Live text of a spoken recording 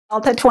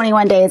Ulta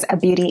 21 Days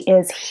of Beauty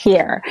is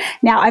here.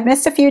 Now, I've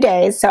missed a few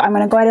days, so I'm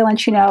going to go ahead and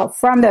let you know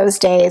from those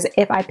days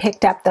if I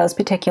picked up those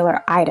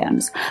particular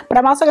items. But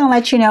I'm also going to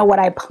let you know what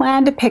I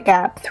plan to pick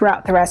up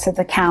throughout the rest of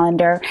the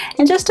calendar,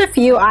 and just a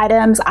few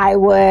items I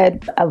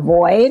would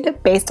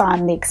avoid based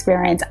on the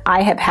experience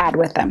I have had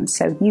with them.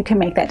 So you can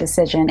make that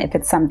decision if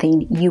it's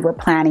something you were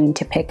planning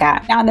to pick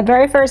up. Now, the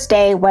very first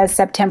day was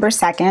September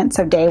 2nd,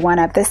 so day one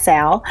of the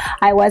sale.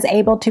 I was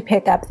able to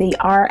pick up the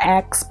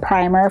RX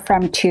primer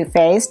from Too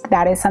Faced.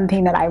 That is something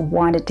that I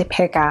wanted to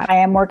pick up. I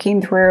am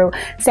working through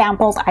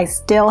samples I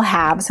still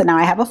have, so now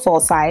I have a full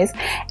size,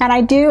 and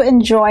I do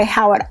enjoy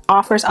how it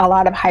offers a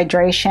lot of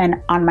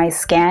hydration on my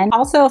skin.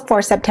 Also,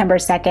 for September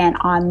 2nd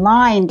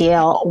online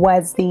deal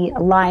was the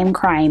Lime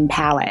Crime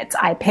palettes.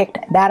 I picked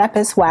that up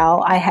as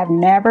well. I have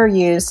never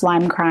used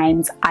Lime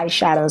Crime's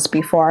eyeshadows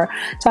before,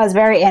 so I was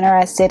very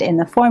interested in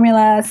the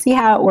formula, see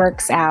how it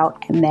works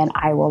out, and then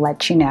I will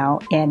let you know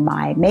in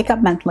my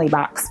Makeup Monthly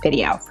box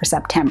video for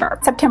September.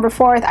 September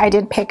 4th, I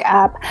did pick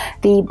up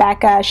the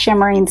Becca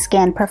Shimmering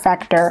Skin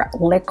Perfector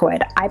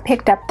Liquid. I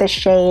picked up the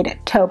shade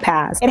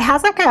Topaz. It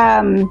has like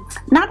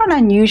not an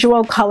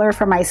unusual color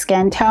for my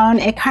skin tone.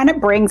 It kind of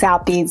brings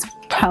out these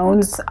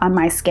tones on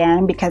my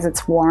skin because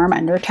it's warm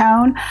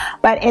undertone,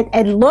 but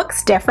it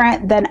looks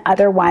different than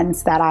other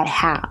ones that I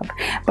have.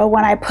 But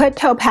when I put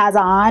Topaz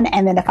on,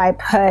 and then if I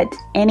put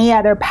any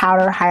other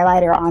powder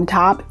highlighter on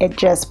top, it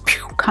just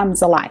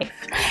comes alive,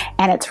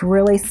 and it's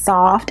really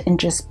soft and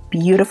just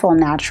beautiful and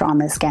natural on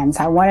the skin.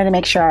 So I wanted to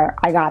make sure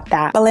I got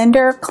that.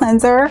 Blender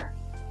cleanser,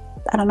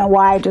 I don't know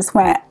why I just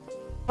went.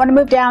 I want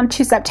to move down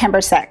to September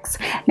 6th.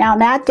 Now on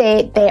that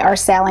date, they are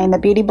selling the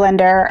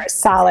Beautyblender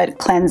Solid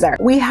Cleanser.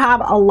 We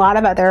have a lot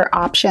of other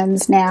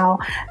options now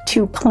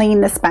to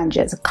clean the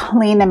sponges,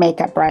 clean the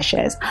makeup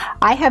brushes.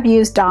 I have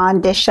used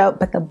Dawn dish soap,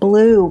 but the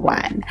blue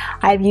one.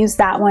 I've used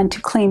that one to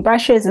clean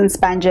brushes and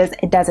sponges.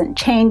 It doesn't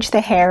change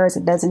the hairs.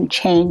 It doesn't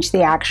change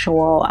the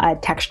actual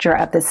texture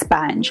of the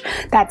sponge.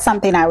 That's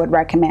something I would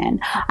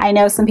recommend. I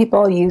know some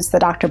people use the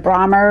Dr.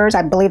 Bronner's,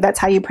 I believe that's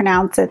how you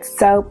pronounce it,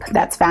 soap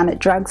that's found at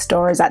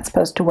drugstores. That's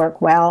supposed to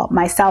work well.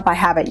 Myself, I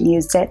haven't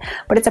used it,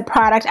 but it's a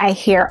product I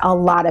hear a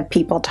lot of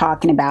people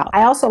talking about.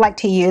 I also like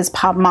to use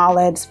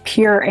Palmolive's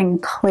Pure and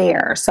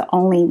Clear, so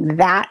only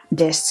that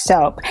dish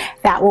soap.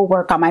 That will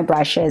work on my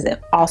brushes.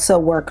 It also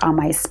work on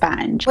my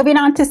sponge. Moving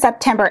on to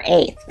September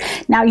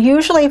 8th. Now,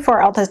 usually for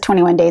Ulta's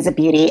 21 Days of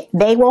Beauty,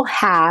 they will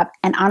have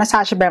an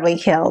Anastasia Beverly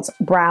Hills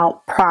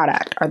brow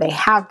product, or they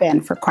have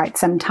been for quite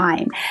some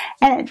time,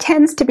 and it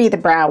tends to be the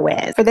Brow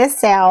Wiz. For this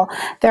sale,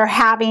 they're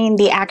having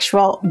the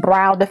actual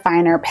brow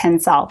definer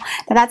pencil.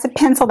 Now that's a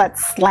pencil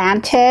that's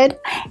slanted,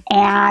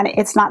 and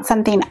it's not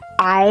something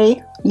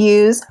I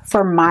use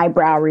for my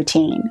brow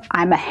routine.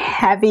 I'm a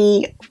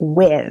heavy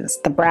whiz,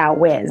 the Brow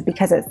Wiz,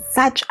 because it's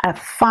such a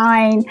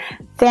fine,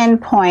 thin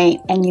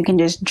point, and you can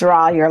just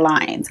draw your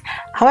lines.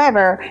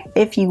 However,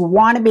 if you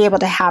want to be able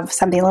to have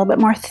something a little bit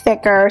more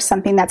thicker,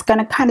 something that's going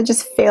to kind of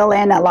just fill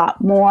in a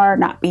lot more,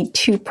 not be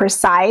too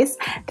precise,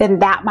 then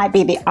that might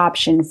be the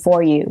option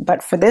for you.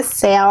 But for this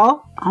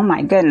sale, oh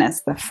my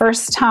goodness, the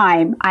first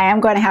time, I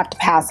am going to have to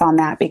pass on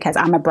that because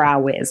I'm a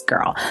Brow Wiz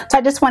girl. So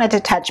I just wanted to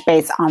touch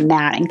base on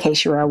that in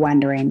case you were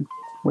wondering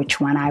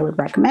which one I would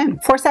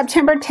recommend. For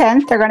September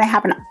 10th, they're going to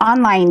have an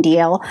online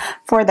deal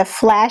for the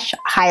Flesh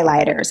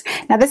highlighters.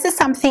 Now, this is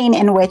something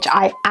in which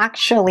I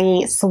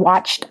actually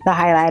swatched the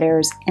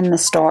highlighters in the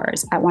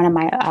stores at one of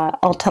my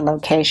Ulta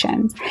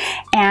locations.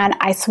 And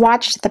I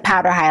swatched the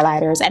powder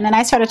highlighters, and then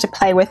I started to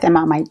play with them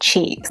on my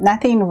cheeks.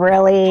 Nothing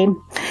really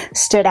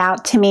stood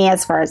out to me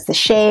as far as the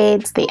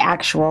shades, the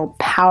actual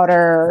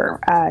powder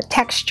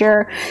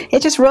texture.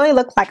 It just really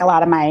looked like a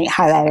lot of my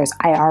highlighters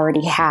I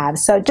already have.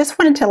 So just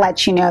wanted to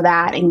let you know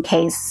that in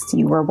case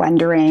you were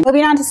wondering.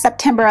 Moving on to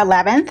September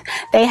 11th,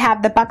 they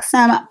have the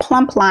Buxom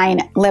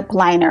Plumpline lip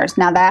liners.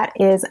 Now that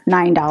is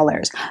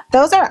 $9.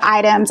 Those are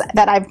items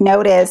that I've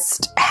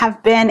noticed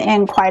have been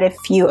in quite a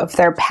few of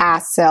their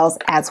past sales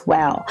as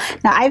well.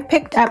 Now I've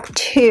picked up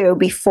two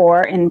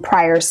before in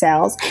prior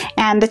sales,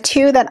 and the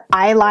two that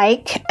I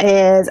like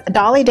is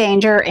Dolly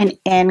Danger and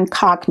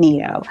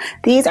Incognito.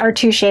 These are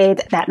two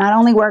shades that not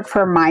only work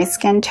for my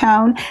skin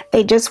tone,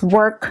 they just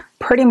work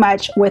pretty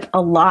much with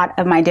a lot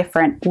of my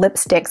different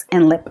lipsticks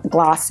and lip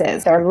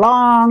glosses. They're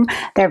long,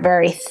 they're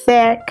very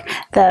thick,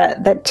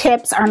 the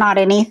tips are not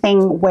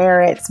anything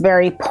where it's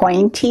very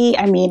pointy.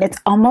 I mean, it's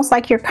almost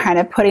like you're kind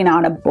of putting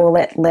on a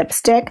bullet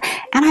lipstick,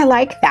 and I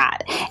like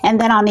that.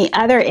 And then on the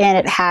other end,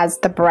 it has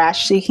the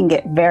brush so you can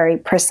get very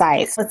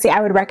precise. Let's see,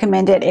 I would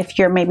recommend it if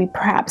you're maybe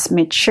perhaps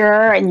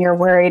mature and you're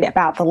worried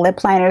about the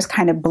lip liners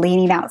kind of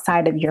bleeding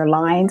outside of your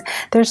lines.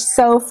 They're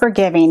so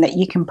forgiving that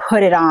you can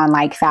put it on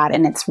like that,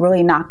 and it's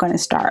really not going to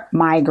start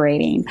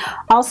migrating.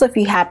 Also, if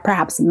you have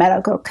perhaps a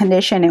medical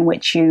condition in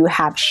which you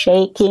have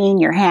shaking,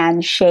 your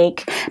hands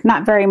shake,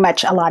 not very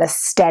much a lot of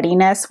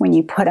steadiness when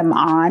you put them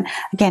on,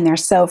 again, they're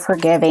so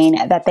forgiving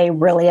that they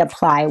really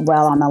apply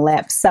well on the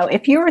lips. So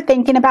if you were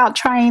thinking about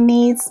trying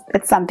these,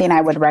 it's something I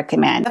would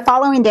recommend. The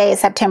following day is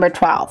September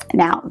 12th.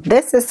 Now,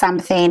 this is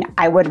something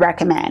I would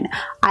recommend.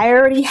 I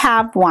already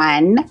have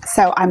one,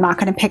 so I'm not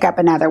going to pick up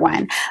another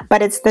one,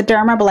 but it's the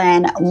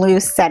DermaBlend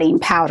Loose Setting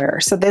Powder.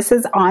 So this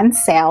is on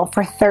sale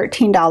for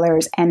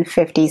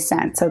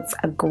 $13.50. So it's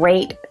a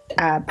great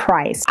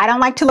price. I don't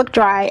like to look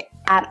dry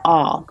at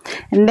all.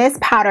 And this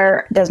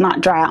powder does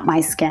not dry out my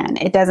skin.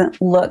 It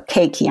doesn't look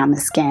cakey on the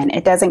skin.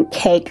 It doesn't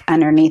cake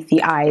underneath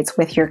the eyes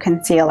with your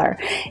concealer.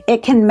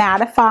 It can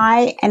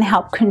mattify and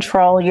help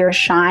control your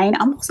shine.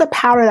 Almost a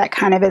powder that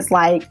kind of is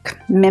like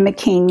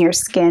mimicking your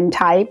skin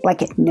type,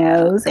 like it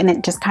knows, and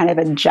it just kind of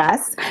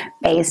adjusts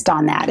based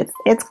on that.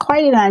 It's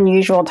quite an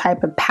unusual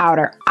type of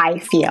powder, I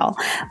feel.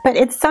 But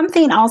it's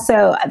something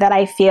also that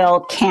I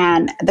feel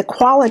the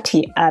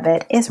quality of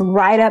it is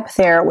right up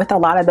there with a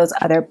lot of those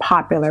other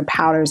popular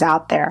powders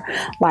out there,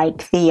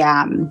 like the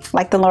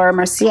Laura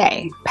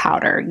Mercier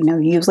powder. You know,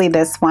 usually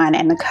this one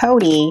and the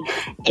Coty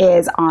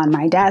is on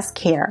my desk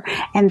here,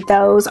 and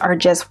those are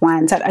just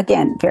ones that,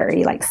 again,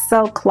 very like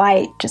silk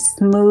light, just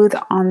smooth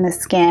on the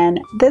skin.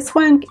 This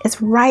one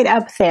is right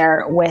up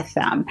there with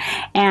them,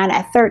 and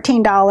at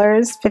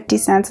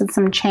 $13.50 and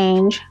some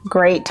change,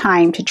 great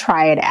time to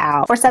try it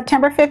out. For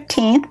September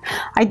 15th,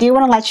 I do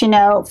want to let you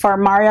know for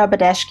Mario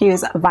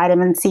Badescu's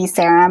Vitamin C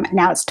Serum.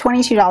 Now it's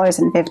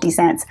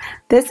 $22.50.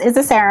 This is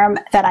a serum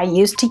that I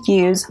used to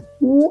use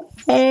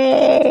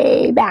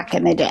way back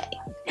in the day.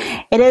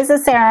 It is a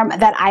serum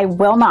that I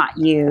will not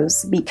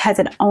use because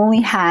it only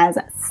has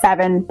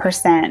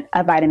 7%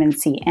 of vitamin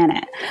C in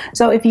it.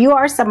 So if you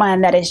are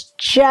someone that is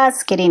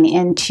just getting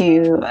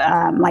into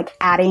like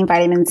adding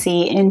vitamin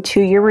C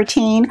into your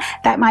routine,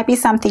 that might be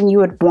something you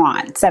would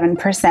want,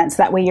 7%, so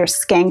that way your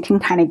skin can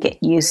kind of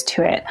get used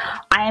to it.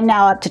 I am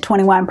now up to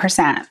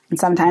 21%, and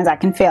sometimes I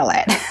can feel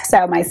it.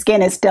 So my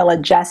skin is still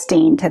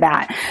adjusting to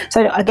that.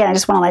 So again, I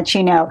just want to let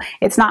you know,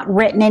 it's not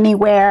written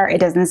anywhere. It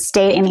doesn't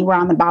state anywhere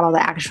on the bottle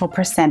the actual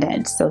percentage.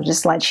 So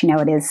just to let you know,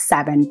 it is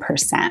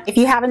 7%. If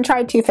you haven't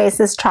tried Too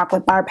Faced's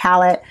chocolate bar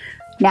palette,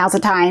 now's the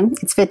time.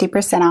 It's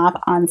 50% off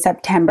on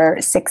September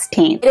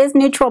 16th. It is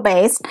neutral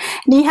based,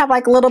 and you have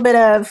like a little bit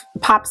of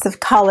pops of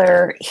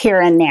color here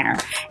and there,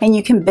 and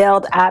you can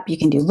build up. You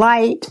can do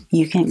light,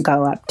 you can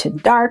go up to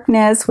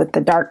darkness with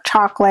the dark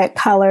chocolate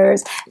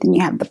colors, then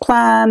you have the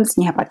plums,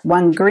 and you have like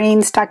one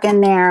green stuck in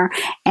there,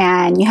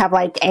 and you have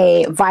like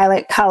a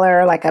violet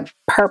color, like a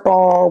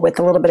purple with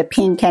a little bit of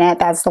pink in it.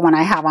 That's the one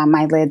I have on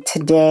my lid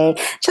today.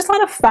 Just a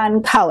lot of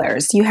fun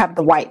colors. You have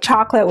the white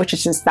chocolate, which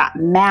is just that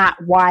matte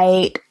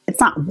white. It's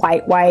not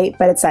white,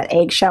 but it's that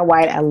eggshell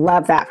white. I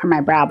love that for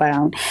my brow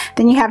bone.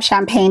 Then you have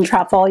champagne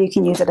truffle. You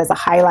can use it as a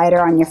highlighter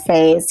on your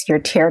face, your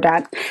tear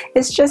duct.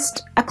 It's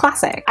just a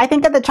classic. I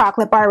think of the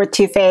chocolate bar with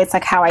Too Faced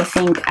like how I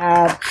think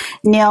of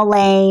Neil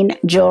Lane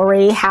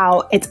jewelry,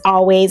 how it's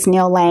always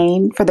Neil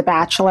Lane for The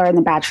Bachelor and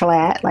The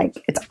Bachelorette. Like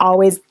it's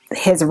always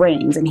his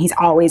rings, and he's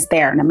always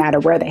there no matter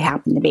where they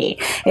happen to be.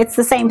 It's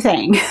the same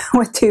thing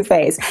with Too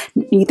Faced.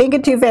 You think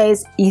of Too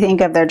Faced, you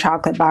think of their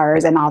chocolate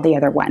bars and all the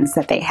other ones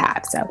that they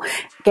have. So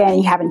again,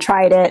 you haven't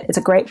tried it, it's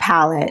a great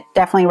palette.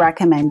 Definitely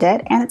recommend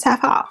it, and it's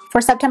half off. For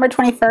September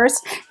 21st,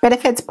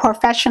 Benefit's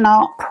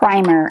Porefessional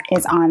Primer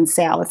is on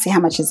sale. Let's see,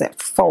 how much is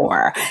it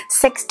for?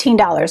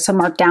 $16, so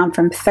marked down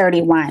from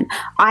 $31.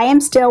 I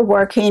am still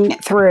working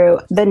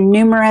through the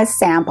numerous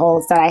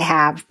samples that I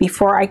have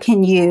before I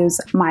can use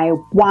my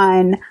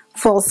one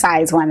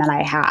full-size one that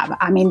I have.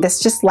 I mean,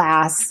 this just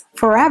lasts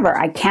forever.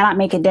 I cannot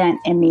make a dent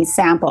in these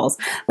samples,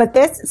 but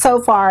this so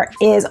far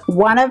is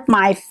one of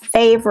my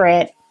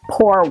favorite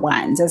pore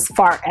ones, as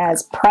far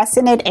as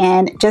pressing it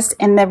in just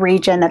in the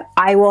region that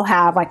I will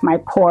have like my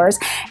pores,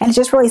 and it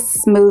just really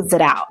smooths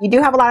it out. You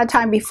do have a lot of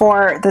time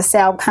before the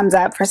sale comes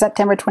up for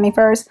September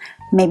 21st.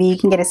 Maybe you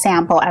can get a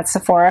sample at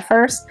Sephora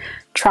first,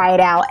 try it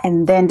out,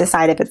 and then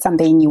decide if it's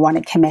something you want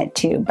to commit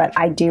to. But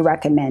I do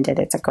recommend it.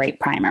 It's a great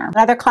primer.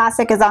 Another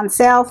classic is on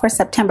sale for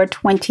September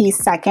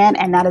 22nd,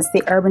 and that is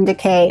the Urban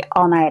Decay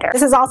All Nighter.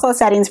 This is also a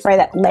setting spray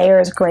that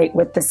layers great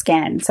with the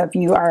skin. So if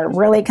you are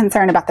really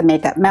concerned about the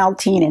makeup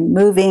melting and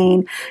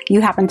moving,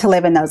 you happen to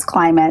live in those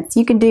climates,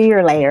 you can do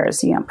your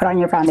layers. You know, put on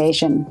your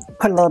foundation,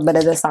 put a little bit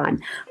of this on,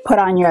 put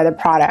on your other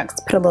products,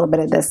 put a little bit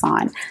of this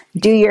on,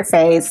 do your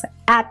face.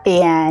 At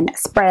the end,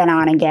 spray it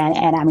on again,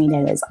 and I mean,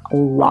 it is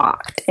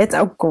locked. It's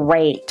a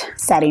great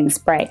setting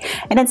spray,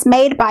 and it's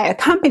made by a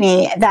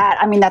company that,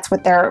 I mean, that's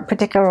what they're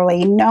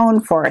particularly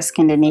known for,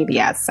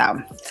 Scandinavia.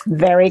 So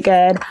very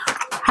good.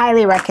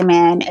 Highly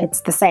recommend.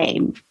 It's the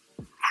same.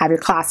 Have your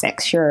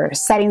classics, your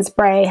setting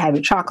spray, have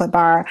your chocolate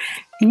bar,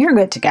 and you're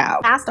good to go.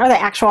 Last are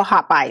the actual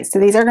hot buys. So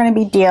these are going to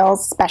be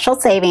deals, special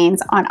savings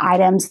on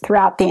items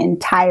throughout the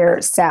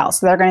entire sale.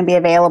 So they're going to be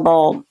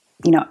available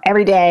you know,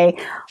 every day.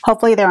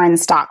 Hopefully they're in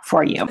stock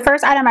for you. The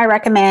first item I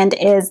recommend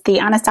is the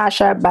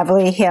Anastasia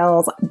Beverly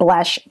Hills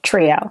Blush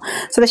Trio.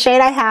 So the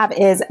shade I have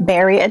is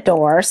Berry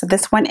Adore. So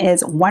this one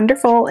is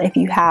wonderful if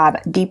you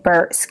have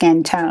deeper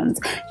skin tones.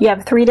 You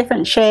have 3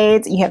 different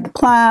shades. You have the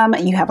plum,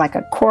 you have like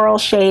a coral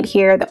shade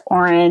here, the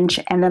orange,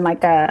 and then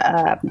like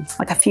a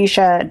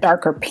fuchsia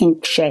darker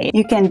pink shade.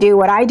 You can do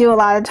what I do a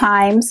lot of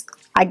times.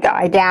 I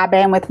dab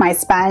in with my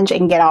sponge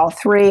and get all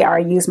 3, or I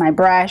use my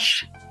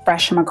brush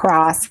them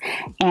across,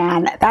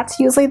 and that's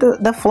usually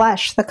the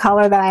flush, the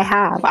color that I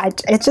have.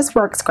 It just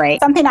works great.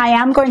 Something I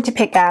am going to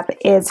pick up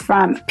is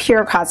from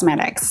Pure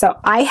Cosmetics. So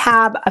I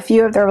have a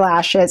few of their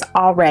lashes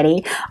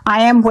already.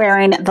 I am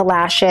wearing the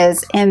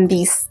lashes in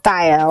the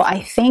style,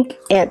 I think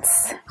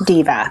it's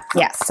Diva.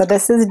 Yes, so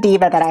this is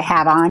Diva that I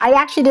have on. I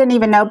actually didn't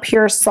even know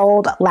Pure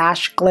sold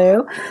lash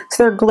glue.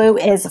 So their glue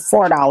is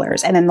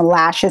 $4, and then the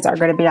lashes are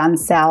going to be on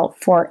sale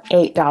for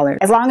 $8.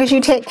 As long as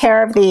you take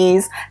care of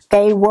these,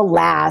 they will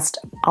last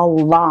a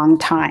long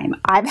time.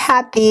 I've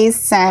had these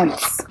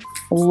since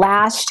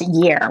last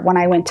year. When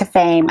I went to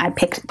Fame, I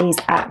picked these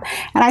up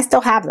and I still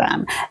have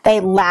them.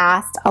 They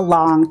last a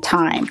long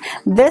time.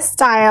 This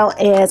style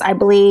is, I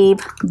believe,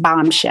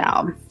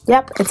 Bombshell.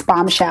 Yep, it's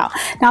Bombshell.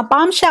 Now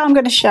Bombshell I'm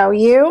going to show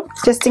you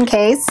just in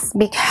case,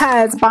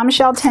 because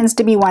Bombshell tends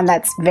to be one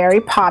that's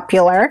very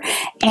popular,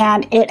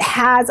 and it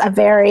has a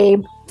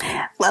very,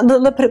 let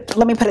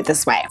me put it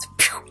this way.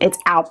 It's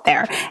out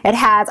there. It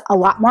has a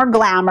lot more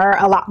glamour,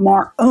 a lot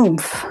more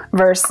oomph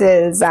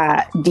versus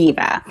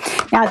Diva.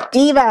 Now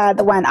Diva,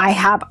 the one I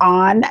have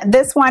on,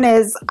 this one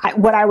is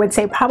what I would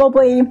say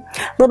probably a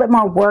little bit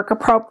more work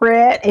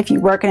appropriate if you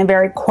work in a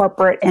very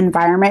corporate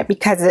environment,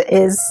 because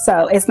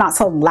it's not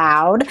so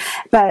loud.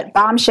 But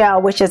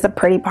Bombshell, which is a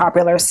pretty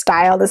popular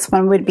style, this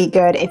one would be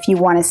good if you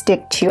want to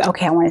stick to,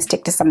 okay, I want to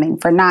stick to something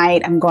for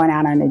night, I'm going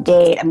out on a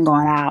date, I'm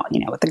going out, you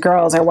know, with the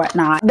girls or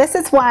whatnot. This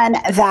is one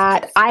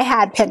that I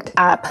had picked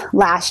up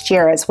last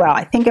year as well.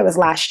 I think it was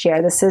last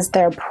year. This is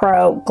their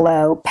Pro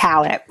Glow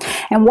palette.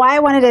 And why I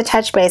wanted to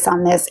touch base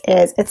on this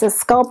is it's a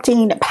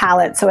sculpting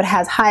palette. So it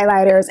has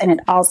highlighters, and it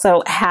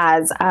also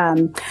has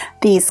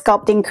the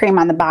sculpting cream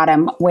on the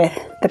bottom with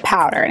the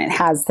powder, and it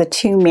has the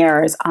 2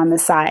 mirrors on the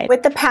side.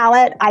 With the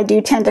palette, I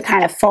do tend to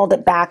kind of fold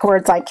it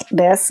backwards like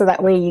this, so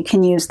that way you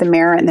can use the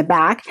mirror in the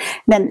back. And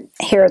then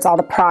here's all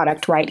the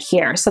product right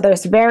here. So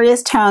there's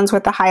various tones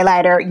with the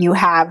highlighter. You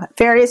have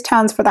various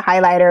tones for the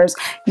highlighters.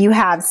 You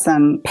have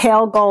some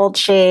pale gold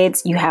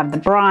shades, you have the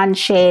bronze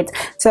shades.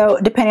 So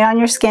depending on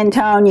your skin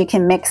tone, you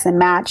can mix and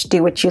match,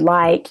 do what you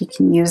like. You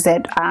can use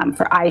it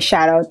for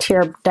eyeshadow,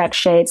 tear duct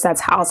shades.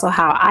 That's also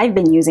how I've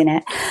been using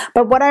it.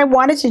 But what I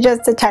wanted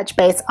to touch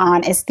base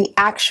on is the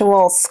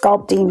actual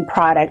sculpting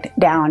product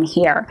down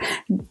here.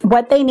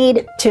 What they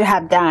need to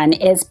have done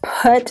is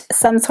put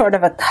some sort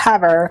of a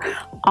cover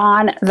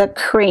on the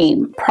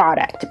cream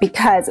product,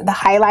 because the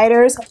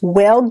highlighters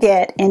will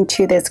get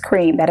into this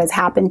cream. That has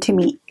happened to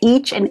me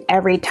each and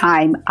every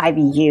time I've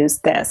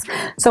used this.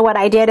 So what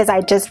I did is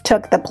I just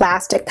took the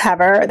plastic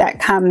cover that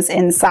comes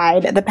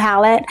inside the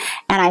palette,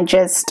 and I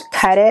just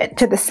cut it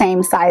to the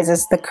same size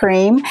as the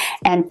cream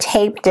and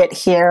taped it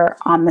here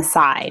on the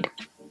side.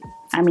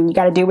 I mean, you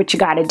got to do what you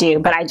got to do,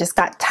 but I just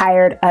got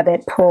tired of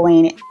it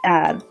pulling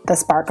the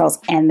sparkles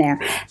in there.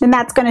 Then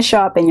that's going to show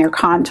up in your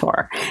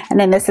contour. And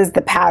then this is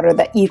the powder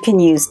that you can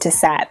use to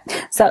set.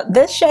 So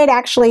this shade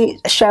actually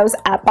shows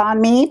up on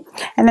me.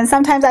 And then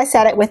sometimes I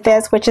set it with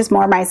this, which is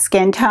more my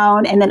skin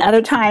tone. And then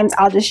other times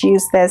I'll just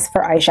use this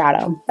for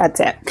eyeshadow. That's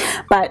it.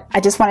 But I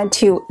just wanted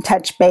to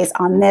touch base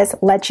on this,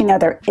 let you know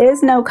there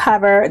is no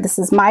cover. This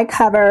is my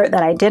cover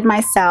that I did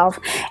myself.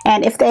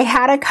 And if they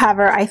had a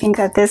cover, I think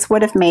that this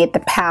would have made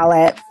the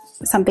palette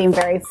something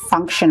very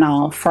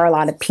functional for a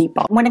lot of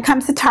people. When it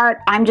comes to Tarte,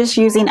 I'm just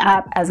using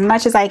up as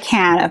much as I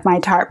can of my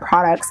Tarte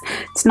products.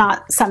 It's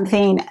not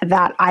something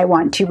that I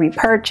want to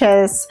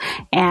repurchase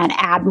and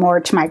add more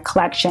to my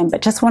collection,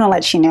 but just want to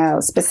let you know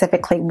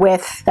specifically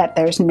with that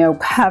there's no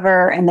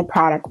cover, and the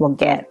product will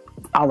get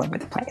all over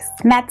the place.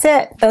 And that's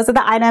it. Those are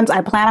the items I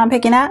plan on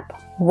picking up,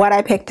 what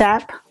I picked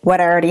up, what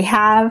I already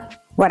have,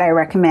 what I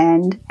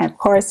recommend, and of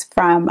course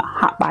from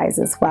Hot Buys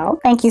as well.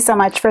 Thank you so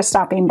much for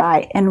stopping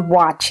by and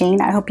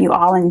watching. I hope you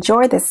all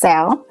enjoy the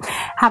sale.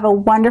 Have a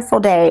wonderful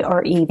day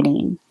or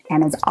evening.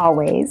 And as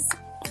always,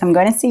 I'm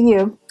going to see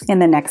you in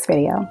the next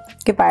video.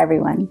 Goodbye,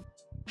 everyone.